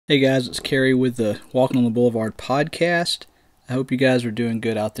Hey guys, it's Kerry with the Walkin on the Boulevard podcast. I hope you guys are doing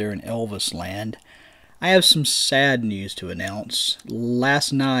good out there in Elvis land. I have some sad news to announce.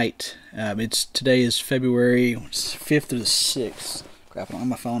 Last night, today is February 5th or the 6th. Crap, I don't have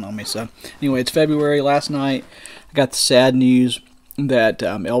my phone on me. So anyway, it's February. Last night, I got the sad news that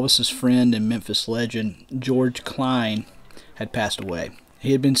Elvis's friend and Memphis legend George Klein had passed away.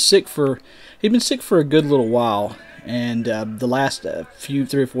 He'd been sick for a good little while. And the last 3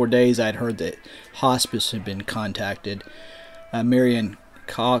 or 4 days, I'd heard that hospice had been contacted. Marion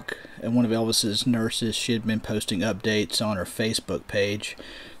Koch, one of Elvis's nurses, she had been posting updates on her Facebook page.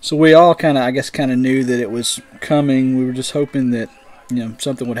 So we all kind of knew that it was coming. We were just hoping that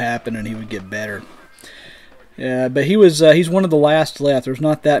something would happen and he would get better. But he's one of the last left. There's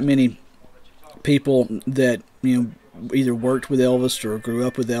not that many people that either worked with Elvis or grew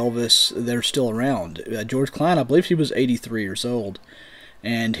up with Elvis that are still around. George Klein, I believe he was 83 years old,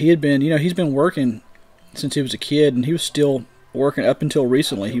 and he had been, he's been working since he was a kid, and he was still working up until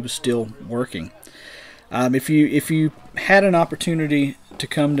recently. He was still working. If you had an opportunity to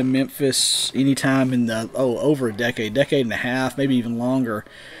come to Memphis anytime in the over a decade and a half, maybe even longer,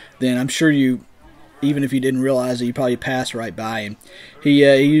 then I'm sure you, even if you didn't realize it, you probably passed right by him. He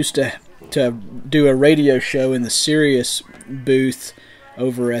used to do a radio show in the Sirius booth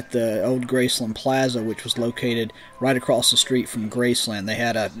over at the old Graceland Plaza, which was located right across the street from Graceland. They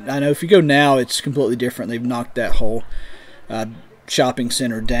had I know if you go now, it's completely different. They've knocked that whole shopping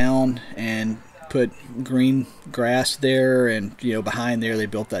center down and put green grass there, and behind there they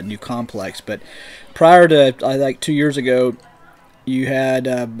built that new complex. But prior to like 2 years ago, you had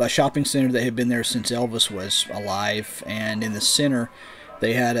a shopping center that had been there since Elvis was alive, and in the center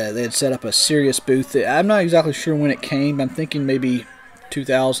they had set up a Sirius booth. I'm not exactly sure when it came. I'm thinking maybe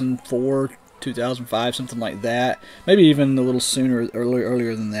 2004, 2005, something like that. Maybe even a little sooner,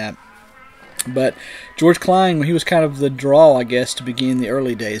 earlier than that. But George Klein, he was kind of the draw, I guess, to begin the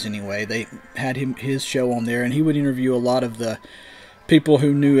early days anyway. They had his show on there, and he would interview a lot of the people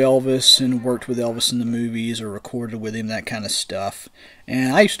who knew Elvis and worked with Elvis in the movies or recorded with him, that kind of stuff.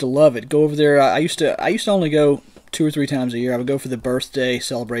 And I used to love it. Go over there. I used to only go 2 or 3 times a year. I would go for the birthday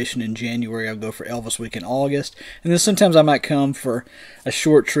celebration in January. I would go for Elvis Week in August. And then sometimes I might come for a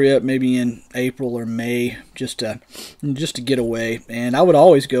short trip, maybe in April or May, just to get away. And I would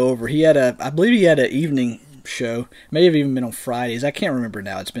always go over. I believe he had an evening show. May have even been on Fridays. I can't remember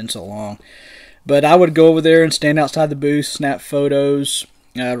now. It's been so long. But I would go over there and stand outside the booth, snap photos,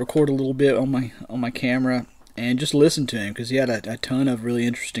 record a little bit on my camera, and just listen to him because he had a ton of really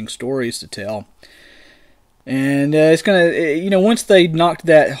interesting stories to tell. And it's gonna, once they knocked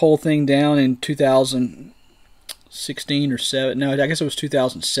that whole thing down in 2016 or 7, no, I guess it was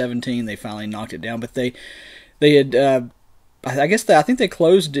 2017. They finally knocked it down, but they had, I think they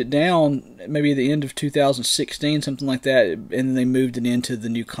closed it down maybe at the end of 2016, something like that, and then they moved it into the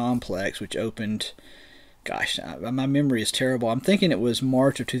new complex, which opened. Gosh, my memory is terrible. I'm thinking it was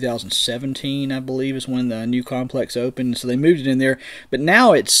March of 2017, I believe, is when the new complex opened. So they moved it in there, but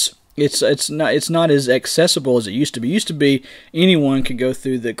now it's not as accessible as it used to be. It used to be anyone could go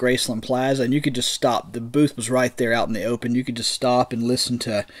through the Graceland Plaza and you could just stop. The booth was right there out in the open. You could just stop and listen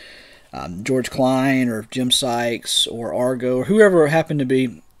to George Klein or Jim Sykes or Argo or whoever happened to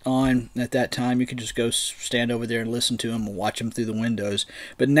be on at that time. You could just go stand over there and listen to them and watch them through the windows.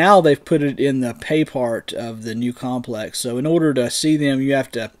 But now they've put it in the pay part of the new complex. So in order to see them, you have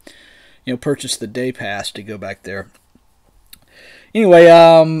to purchase the day pass to go back there. Anyway,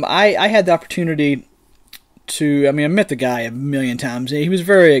 I had the opportunity to, I met the guy a million times. He was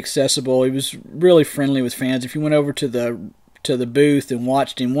very accessible. He was really friendly with fans. If you went over to the booth and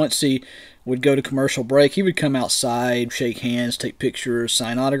watched him, once he would go to commercial break, he would come outside, shake hands, take pictures,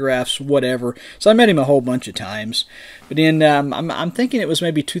 sign autographs, whatever. So I met him a whole bunch of times. But then I'm thinking it was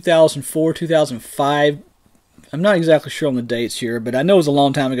maybe 2004, 2005. I'm not exactly sure on the dates here, but I know it was a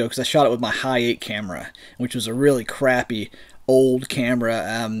long time ago because I shot it with my High 8 camera, which was a really crappy old camera,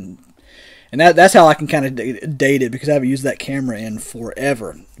 and that's how I can kind of date it because I haven't used that camera in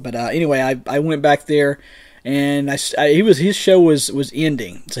forever. But anyway, I went back there, and his show was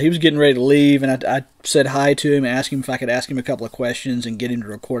ending, so he was getting ready to leave, and I said hi to him, and asked him if I could ask him a couple of questions and get him to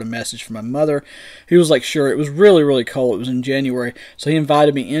record a message for my mother. He was like, sure. It was really, really cold. It was in January, so he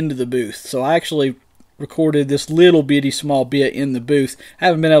invited me into the booth. So I actually recorded this little bitty small bit in the booth. I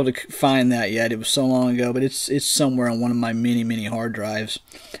haven't been able to find that yet. It was so long ago, but it's somewhere on one of my many hard drives.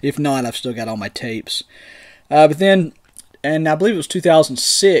 If not, I've still got all my tapes. But then, and I believe it was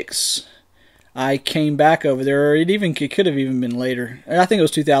 2006, I came back over there. Or it could have even been later. I think it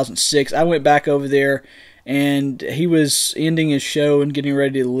was 2006. I went back over there and he was ending his show and getting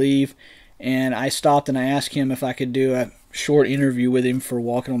ready to leave, and I stopped and I asked him if I could do a short interview with him for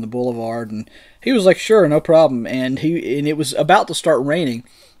Walking on the Boulevard, and he was like, "Sure, no problem." And it was about to start raining,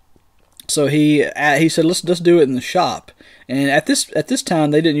 so he said, "Let's do it in the shop." And at this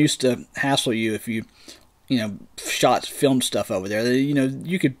time, they didn't used to hassle you if you filmed stuff over there.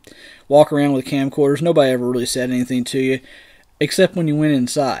 You could walk around with camcorders. Nobody ever really said anything to you, except when you went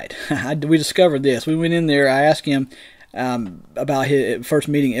inside. We discovered this. We went in there. I asked him about his first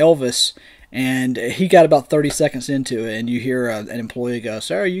meeting Elvis, and he got about 30 seconds into it, and you hear an employee go,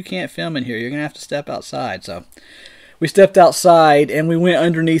 "Sir, you can't film in here. You're going to have to step outside." So we stepped outside, and we went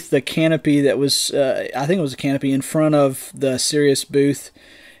underneath the canopy that was, I think it was a canopy in front of the Sirius booth,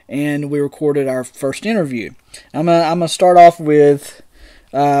 and we recorded our first interview. I'm gonna start off with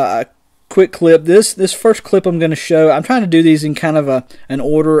a quick clip. This first clip I'm going to show, I'm trying to do these in kind of an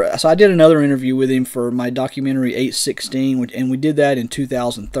order. So I did another interview with him for my documentary 816, and we did that in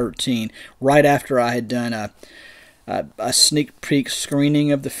 2013, right after I had done a sneak peek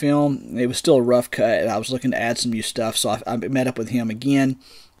screening of the film. It was still a rough cut, and I was looking to add some new stuff, so I met up with him again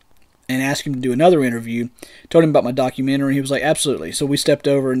and asked him to do another interview. Told him about my documentary, and he was like, "Absolutely." So we stepped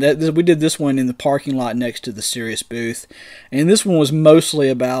over, and we did this one in the parking lot next to the Sirius booth, and this one was mostly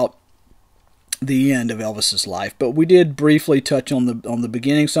about the end of Elvis's life, but we did briefly touch on the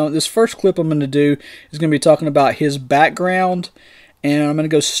beginning. So this first clip I'm going to do is going to be talking about his background, and I'm going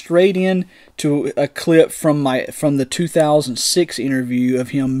to go straight in to a clip from the 2006 interview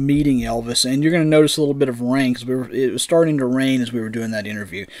of him meeting Elvis, and you're going to notice a little bit of rain because it was starting to rain as we were doing that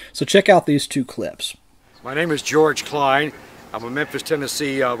interview. So check out these two clips. My name is George Klein. I'm a Memphis,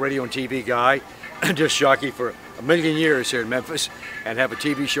 Tennessee radio and TV guy, disc jockey for a million years here in Memphis, and have a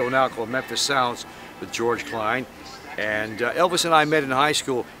TV show now called Memphis Sounds with George Klein. And Elvis and I met in high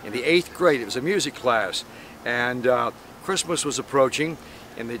school in the 8th grade. It was a music class, and Christmas was approaching,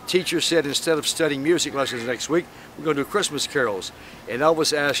 and the teacher said, instead of studying music lessons next week, we're going to do Christmas carols. And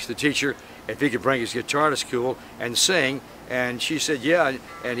Elvis asked the teacher if he could bring his guitar to school and sing, and she said yeah,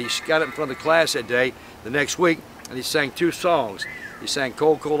 and he got up in front of the class that day, the next week, and he sang 2 songs. He sang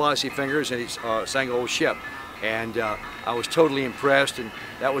Cold, Cold Icy Fingers, and he sang Old Ship. And I was totally impressed, and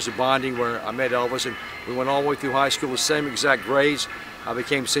that was a bonding where I met Elvis, and we went all the way through high school with the same exact grades. I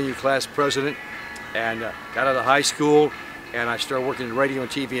became senior class president, and got out of high school, and I started working in radio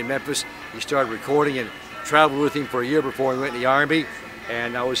and TV in Memphis. He started recording, and traveled with him for a year before he went in the Army,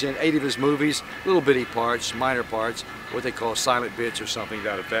 and I was in 8 of his movies, little bitty parts, minor parts, what they call silent bits or something to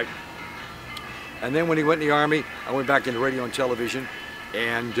that effect. And then when he went in the Army, I went back into radio and television,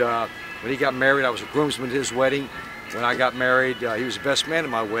 and when he got married, I was a groomsman at his wedding. When I got married, he was the best man at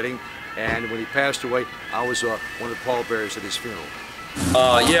my wedding, and when he passed away, I was one of the pallbearers at his funeral.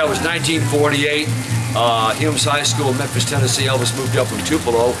 Yeah, it was 1948, Humes High School in Memphis, Tennessee. Elvis moved up from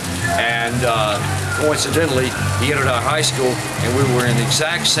Tupelo, and coincidentally, he entered our high school, and we were in the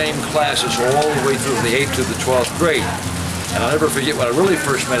exact same classes all the way through from the 8th to the 12th grade. And I'll never forget when I really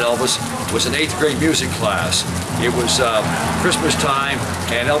first met Elvis was an 8th grade music class. It was Christmas time,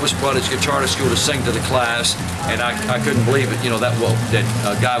 and Elvis brought his guitar to school to sing to the class, and I couldn't believe it,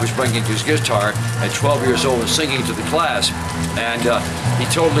 that guy was bringing his guitar at 12 years old and singing to the class. And he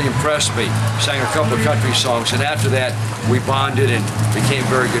totally impressed me. Sang a couple of country songs, and after that we bonded and became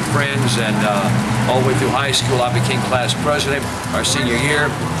very good friends, and all the way through high school I became class president our senior year,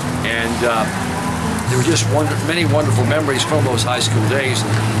 and there were just many wonderful memories from those high school days.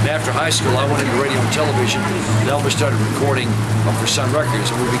 And after high school, I went into radio and television, and Elvis started recording for Sun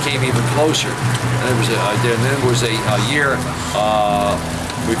Records, and we became even closer. And then there was a year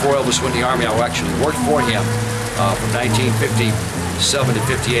before Elvis went in the Army. I actually worked for him from 1957 to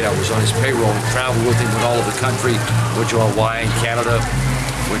 58. I was on his payroll and traveled with him in all of the country. Went to Hawaii and Canada.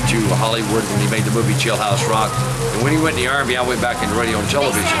 Went to Hollywood when he made the movie Jailhouse Rock. And when he went in the Army, I went back into radio and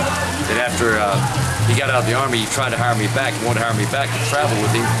television. And after he got out of the Army, he tried to hire me back. He wanted to hire me back to travel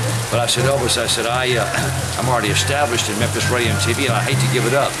with him. But I said, Elvis, I'm already established in Memphis radio and TV, and I hate to give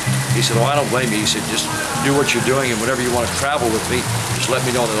it up. He said, oh, I don't blame you. He said, just do what you're doing, and whenever you want to travel with me, just let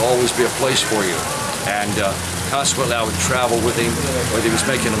me know. There'll always be a place for you. And consequently, I would travel with him, whether he was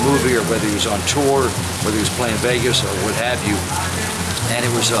making a movie or whether he was on tour, whether he was playing Vegas or what have you. And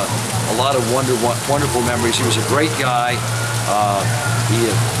it was a lot of wonderful memories. He was a great guy. He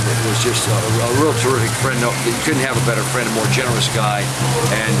was just a real terrific friend. You couldn't have a better friend, a more generous guy.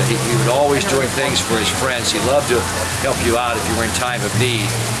 And he was always doing things for his friends. He loved to help you out if you were in time of need.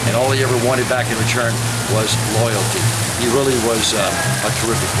 And all he ever wanted back in return was loyalty. He really was a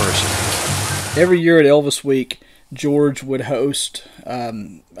terrific person. Every year at Elvis Week, George would host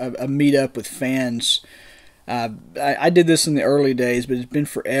a meetup with fans I did this in the early days, but it's been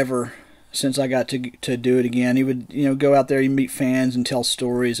forever since I got to do it again. He would, go out there, he'd meet fans and tell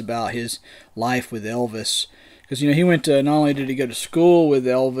stories about his life with Elvis. Because, he went to, not only did he go to school with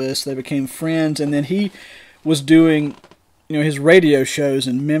Elvis, they became friends, and then he was doing, his radio shows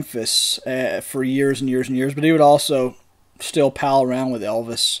in Memphis for years and years and years, but he would also still pal around with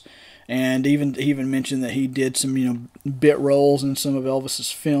Elvis. And he even mentioned that he did some, bit roles in some of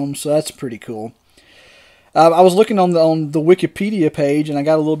Elvis's films, so that's pretty cool. I was looking on the Wikipedia page, and I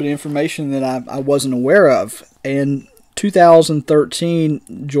got a little bit of information that I wasn't aware of. In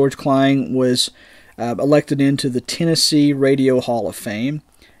 2013, George Klein was elected into the Tennessee Radio Hall of Fame.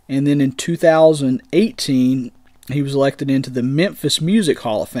 And then in 2018, he was elected into the Memphis Music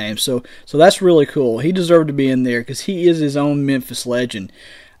Hall of Fame. So that's really cool. He deserved to be in there because he is his own Memphis legend.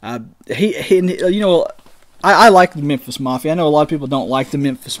 I like the Memphis Mafia. I know a lot of people don't like the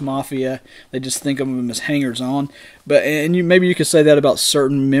Memphis Mafia. They just think of them as hangers-on. Maybe you could say that about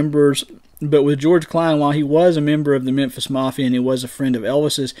certain members. But with George Klein, while he was a member of the Memphis Mafia and he was a friend of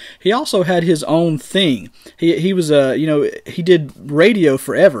Elvis's, he also had his own thing. He was he did radio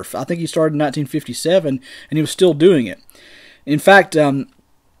forever. I think he started in 1957 and he was still doing it. In fact,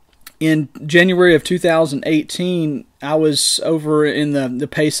 in January of 2018, I was over in the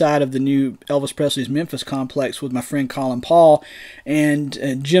pay side of the new Elvis Presley's Memphis complex with my friend Colin Paul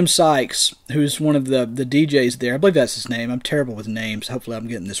and Jim Sykes, who's one of the DJs there. I believe that's his name. I'm terrible with names. Hopefully I'm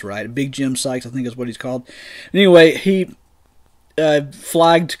getting this right. Big Jim Sykes, I think is what he's called. Anyway, he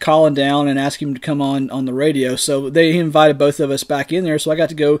flagged Colin down and asked him to come on the radio. So he invited both of us back in there. So I got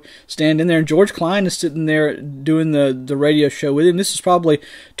to go stand in there. And George Klein is sitting there doing the radio show with him. This is probably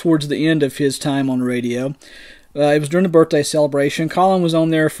towards the end of his time on radio. It was during the birthday celebration. Colin was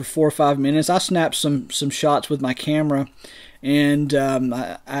on there for 4 or 5 minutes. I snapped some shots with my camera, and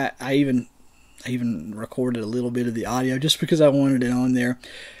I even recorded a little bit of the audio just because I wanted it on there.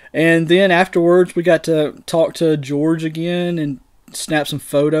 And then afterwards, we got to talk to George again and snap some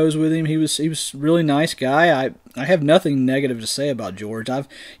photos with him. He was a really nice guy. I have nothing negative to say about George. I've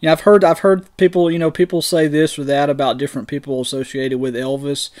heard people say this or that about different people associated with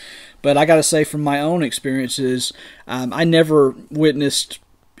Elvis, but I got to say from my own experiences, I never witnessed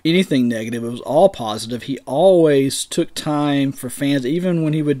anything negative. It was all positive. He always took time for fans, even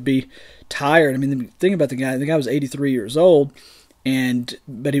when he would be tired. I mean, think about the guy. The guy was 83 years old,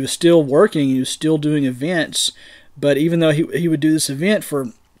 but he was still working. He was still doing events. But even though he would do this event for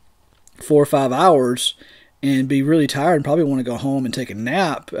 4 or 5 hours and be really tired and probably want to go home and take a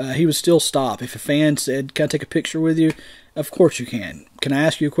nap, he would still stop. If a fan said, "Can I take a picture with you?" Of course you can. Can I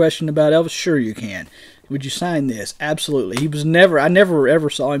ask you a question about Elvis? Sure you can. Would you sign this? Absolutely. I never ever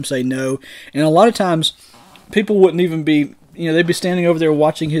saw him say no. And a lot of times people wouldn't even be, they'd be standing over there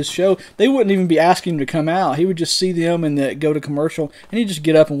watching his show. They wouldn't even be asking him to come out. He would just see them and go to commercial, and he'd just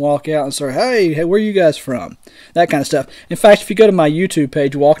get up and walk out and say, hey, where are you guys from? That kind of stuff. In fact, if you go to my YouTube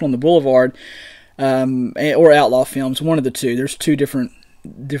page, Walkin on the Boulevard, or Outlaw Films, one of the two. There's two different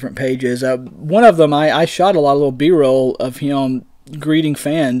pages. One of them, I shot a lot of little B-roll of him greeting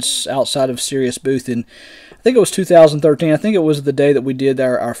fans outside of Sirius Booth in, I think it was 2013. I think it was the day that we did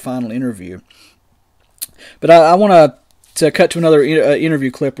our final interview. But I want to cut to another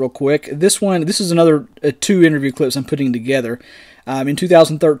interview clip real quick. This is another 2 interview clips I'm putting together. In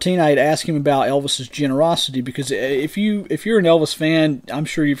 2013, I had asked him about Elvis's generosity, because if you're an Elvis fan, I'm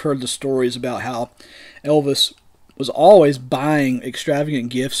sure you've heard the stories about how Elvis was always buying extravagant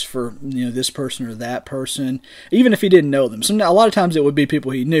gifts for this person or that person, even if he didn't know them. A lot of times it would be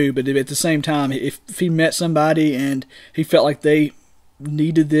people he knew, but at the same time, if he met somebody and he felt like they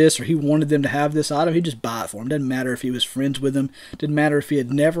needed this or he wanted them to have this item, he'd just buy it for them. Doesn't matter if he was friends with them. Didn't matter if he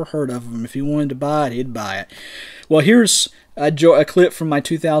had never heard of them. If he wanted to buy it, he'd buy it. Well, here's a clip from my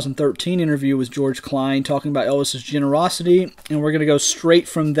 2013 interview with George Klein talking about Elvis's generosity, and we're going to go straight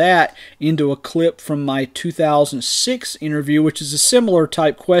from that into a clip from my 2006 interview, which is a similar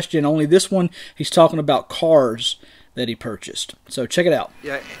type question, only this one he's talking about cars that he purchased. So check it out.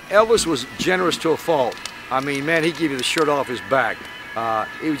 Yeah, Elvis was generous to a fault. I mean, man, he'd give you the shirt off his back.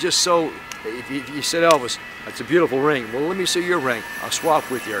 He was just so, if you said, Elvis, that's a beautiful ring. Well, let me see your ring. I'll swap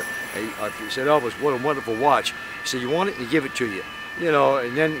with you. If you said, Elvis, what a wonderful watch. He said, you want it? He give it to you.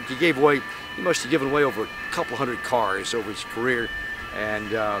 And then he must have given away over a couple hundred cars over his career. And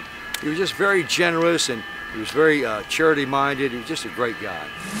he was just very generous, and he was very charity-minded. He was just a great guy.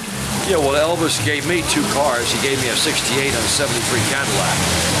 Yeah, well, Elvis gave me 2 cars. He gave me a 68 and a 73 Cadillac.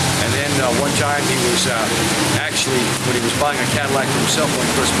 And then one time he was actually, when he was buying a Cadillac for himself one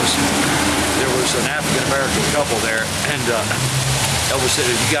Christmas, there was an African-American couple there, and Elvis said,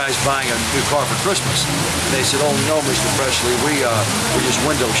 "Are you guys buying a new car for Christmas?" And they said, "Oh no, Mr. Presley, we're just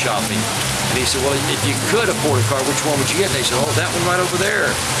window shopping." And he said, "Well, if you could afford a car, which one would you get?" And they said, "Oh, that one right over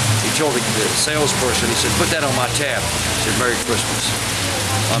there." He told the salesperson, he said, "Put that on my tab." He said, "Merry Christmas."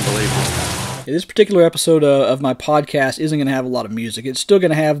 Unbelievable. This particular episode of my podcast isn't going to have a lot of music. It's still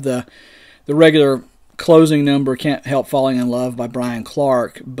going to have the regular closing number, "Can't Help Falling in Love" by Brian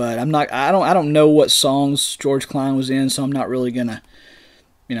Clark, but I don't know what songs George Klein was in, so I'm not really gonna,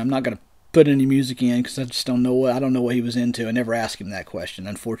 I'm not gonna put any music in because I just don't know what he was into. I never asked him that question,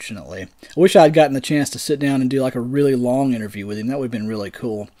 unfortunately. I wish I had gotten the chance to sit down and do like a really long interview with him. That would have been really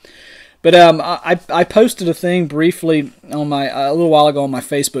cool. But I posted a thing briefly on a little while ago on my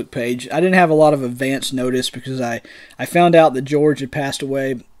Facebook page. I didn't have a lot of advance notice because I found out that George had passed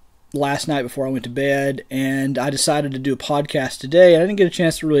away last night before I went to bed, and I decided to do a podcast today. And I didn't get a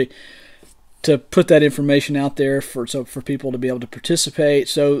chance to put that information out there for people to be able to participate.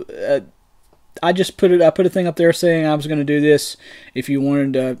 So I just put a thing up there saying I was going to do this. If you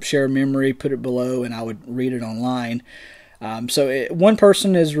wanted to share a memory, put it below, and I would read it online. One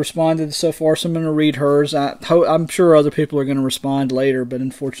person has responded so far, so I'm going to read hers. I'm sure other people are going to respond later, but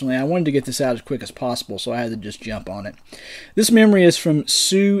unfortunately I wanted to get this out as quick as possible, so I had to just jump on it. This memory is from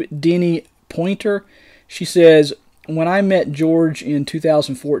Sue Denny Pointer. She says, "When I met George in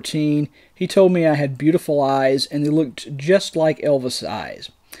 2014, he told me I had beautiful eyes, and they looked just like Elvis' eyes.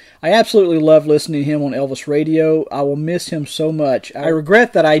 I absolutely love listening to him on Elvis Radio. I will miss him so much. I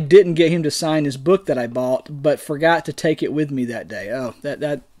regret that I didn't get him to sign his book that I bought, but forgot to take it with me that day." Oh,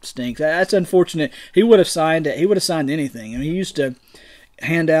 that stinks. That's unfortunate. He would have signed it. He would have signed anything. I mean, he used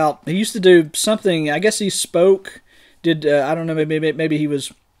to do something. I guess he spoke. I don't know, maybe he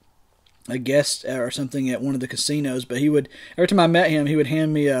was a guest or something at one of the casinos, but every time I met him, he would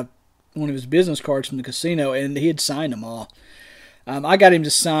hand me one of his business cards from the casino, and he had signed them all. I got him to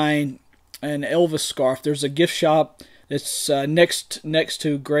sign an Elvis scarf. There's a gift shop that's next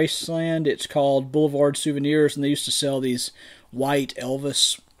to Graceland. It's called Boulevard Souvenirs, and they used to sell these white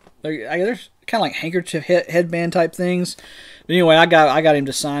Elvis. They're kind of like handkerchief headband type things. But anyway, I got him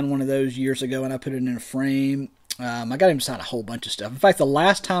to sign one of those years ago, and I put it in a frame. I got him to sign a whole bunch of stuff. In fact, the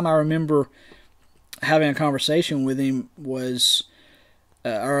last time I remember having a conversation with him was,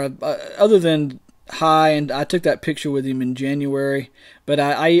 other than hi, and I took that picture with him in January, but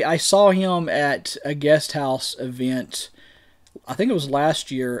I saw him at a guest house event, I think it was last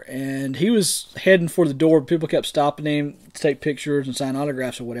year, and he was heading for the door, but people kept stopping him to take pictures and sign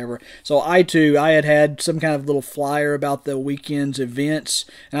autographs or whatever. So I had some kind of little flyer about the weekend's events,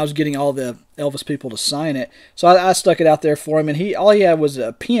 and I was getting all the Elvis people to sign it. So I stuck it out there for him, and all he had was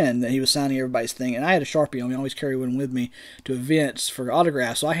a pen that he was signing everybody's thing, and I had a Sharpie on me. I always carry one with me to events for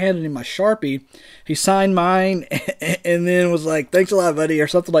autographs. So I handed him my Sharpie. He signed mine, and then was like, "Thanks a lot, buddy," or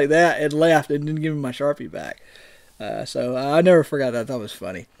something like that, and left and didn't give me my Sharpie back. So I never forgot that. I thought it was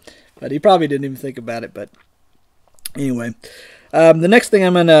funny. But he probably didn't even think about it. But anyway, the next thing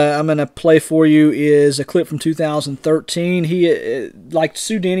I'm gonna play for you is a clip from 2013. He, like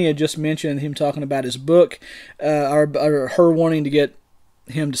Sue Denny had just mentioned, him talking about his book, or her wanting to get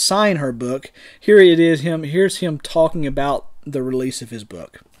him to sign her book. Here's him talking about the release of his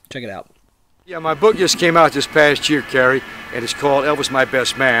book. Check it out. Yeah, my book just came out this past year, Carrie, and it's called Elvis My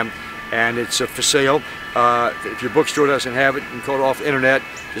Best Man, and it's for sale. If your bookstore doesn't have it, you can call it off the internet.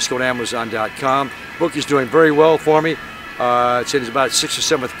 Just go to Amazon.com. Book is doing very well for me. It's in about 6th or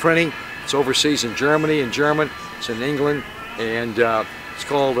 7th printing. It's overseas in Germany, in German. It's in England, and it's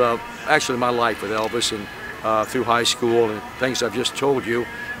called actually My Life with Elvis, and through high school and things I've just told you,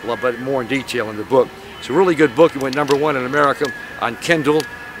 a lot but more in detail in the book. It's a really good book. It went #1 in America on Kindle,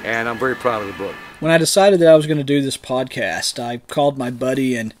 and I'm very proud of the book. When I decided that I was going to do this podcast, I called my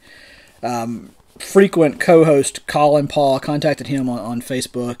buddy and frequent co-host Colin Paul, contacted him on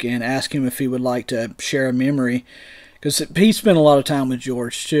Facebook and asked him if he would like to share a memory, because he spent a lot of time with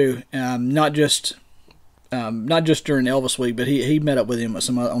George too, not just during Elvis Week, but he met up with him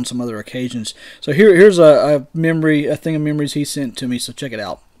on some other occasions. So here's a thing of memories he sent to me. So check it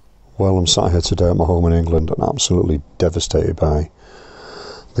out. Well, I'm sat here today at my home in England and absolutely devastated by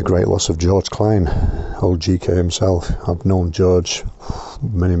the great loss of George Klein, old GK himself. I've known George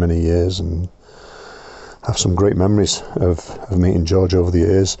many years and have some great memories of meeting George over the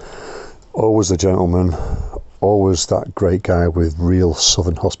years. Always a gentleman, always that great guy with real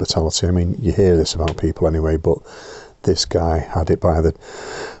southern hospitality. I mean, you hear this about people anyway, but this guy had it by the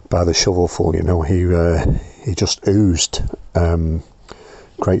shovelful. You know, he just oozed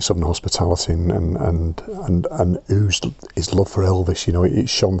great southern hospitality and oozed his love for Elvis. You know, it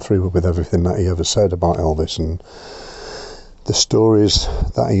shone through with everything that he ever said about Elvis, and the stories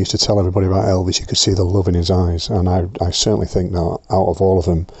that he used to tell everybody about Elvis, you could see the love in his eyes, and I certainly think that out of all of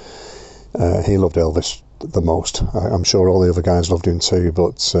them, he loved Elvis the most. I'm sure all the other guys loved him too,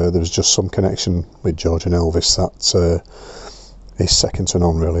 but there was just some connection with George and Elvis that is second to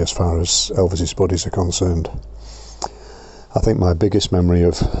none, really, as far as Elvis's buddies are concerned. I think my biggest memory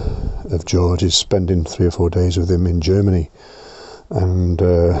of George is spending 3 or 4 days with him in Germany, and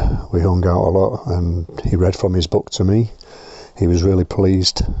we hung out a lot, and he read from his book to me. He was really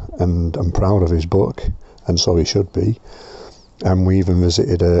pleased and proud of his book, and so he should be. And we even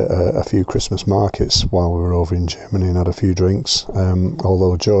visited a few Christmas markets while we were over in Germany and had a few drinks,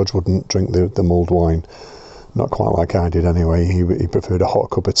 although George wouldn't drink the mulled wine, not quite like I did anyway. He preferred a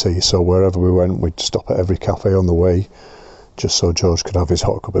hot cup of tea, so wherever we went we'd stop at every cafe on the way just so George could have his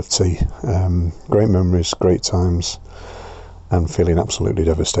hot cup of tea. Great memories, great times, and feeling absolutely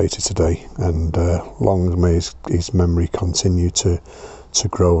devastated today, and long may his memory continue to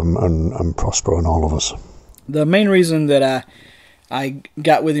grow and prosper on all of us. The main reason that I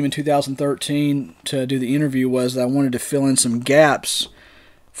got with him in 2013 to do the interview was that I wanted to fill in some gaps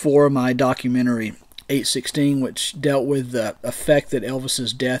for my documentary 816, which dealt with the effect that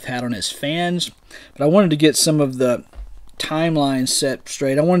Elvis's death had on his fans. But I wanted to get some of the timeline set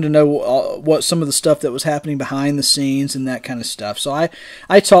straight. I wanted to know what some of the stuff that was happening behind the scenes and that kind of stuff. So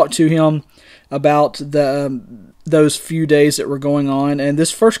I talked to him about those few days that were going on, and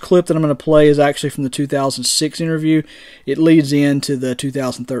this first clip that I'm going to play is actually from the 2006 interview. It leads into the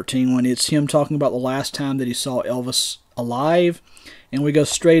 2013 one. It's him talking about the last time that he saw Elvis alive, and we go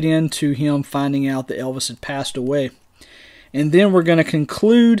straight into him finding out that Elvis had passed away. And then we're going to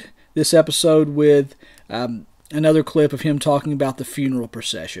conclude this episode with another clip of him talking about the funeral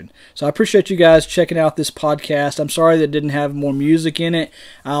procession. So I appreciate you guys checking out this podcast. I'm sorry that it didn't have more music in it.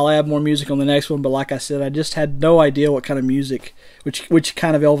 I'll add more music on the next one, but like I said, I just had no idea what kind of music, which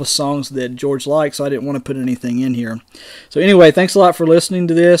kind of Elvis songs that George liked, so I didn't want to put anything in here. So anyway, thanks a lot for listening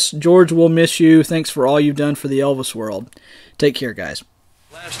to this. George, we'll miss you. Thanks for all you've done for the Elvis world. Take care, guys.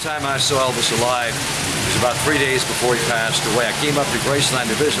 Last time I saw Elvis alive was about 3 days before he passed away. I came up to Graceland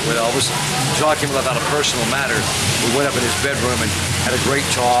to visit with Elvis, talking about a personal matter. We went up in his bedroom and had a great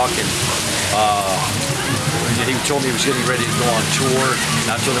talk, and he told me he was getting ready to go on tour,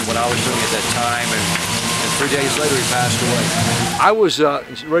 and I told him what I was doing at that time, and 3 days later he passed away. I was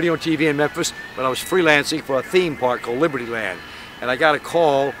radio and TV in Memphis, but I was freelancing for a theme park called Liberty Land, and I got a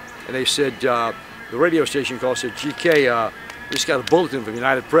call, and they said, the radio station called, said, GK, we just got a bulletin from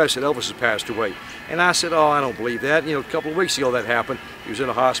United Press that Elvis has passed away. And I said, oh, I don't believe that. You know, a couple of weeks ago that happened. He was in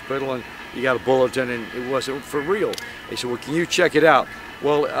a hospital and you got a bulletin and it wasn't for real. They said, well, can you check it out?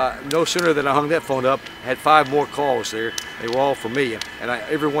 Well, no sooner than I hung that phone up, I had 5 more calls there. They were all from me, and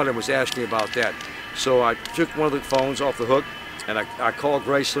every one of them was asking about that. So I took one of the phones off the hook and I called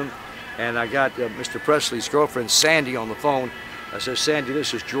Graceland, and I got Mr. Presley's girlfriend, Sandy, on the phone. I said, Sandy,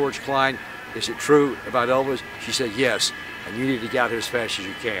 this is George Klein. Is it true about Elvis? She said, yes. And you need to get out here as fast as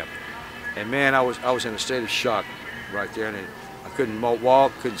you can. And man, I was in a state of shock right there, and I couldn't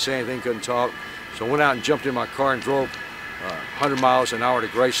walk, couldn't say anything, couldn't talk. So I went out and jumped in my car and drove 100 miles an hour to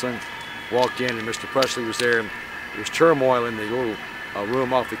Graceland, walked in, and Mr. Presley was there, and there was turmoil in the little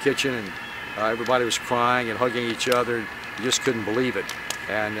room off the kitchen, and everybody was crying and hugging each other. You just couldn't believe it.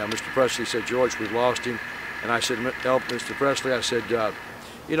 And Mr. Presley said, George, we've lost him. And I said, Mr. Presley, I said,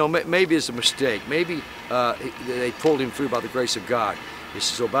 you know, maybe it's a mistake. Maybe they pulled him through by the grace of God. He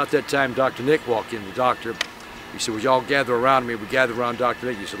said, so about that time, Dr. Nick walked in, the doctor. He said, would y'all gather around me? We gathered around Dr.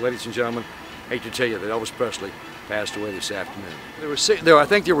 Nick. He said, ladies and gentlemen, I hate to tell you that Elvis Presley passed away this afternoon. I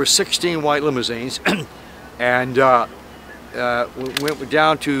think there were 16 white limousines, and we went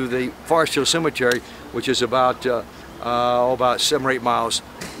down to the Forest Hill Cemetery, which is about 7 or 8 miles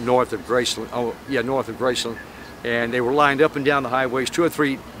north of Graceland. Oh, yeah, north of Graceland. And they were lined up and down the highways, 2 or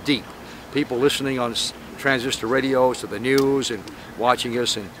 3 deep. People listening on transistor radios to the news and watching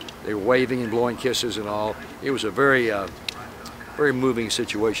us, and they were waving and blowing kisses and all. It was a very, very moving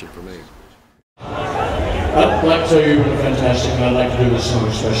situation for me. I'd like to tell you you've been fantastic, and I'd like to do this song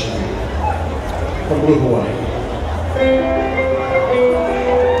especially from Blue Hawaii.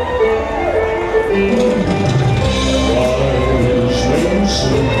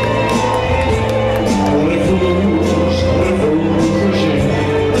 Only fools, only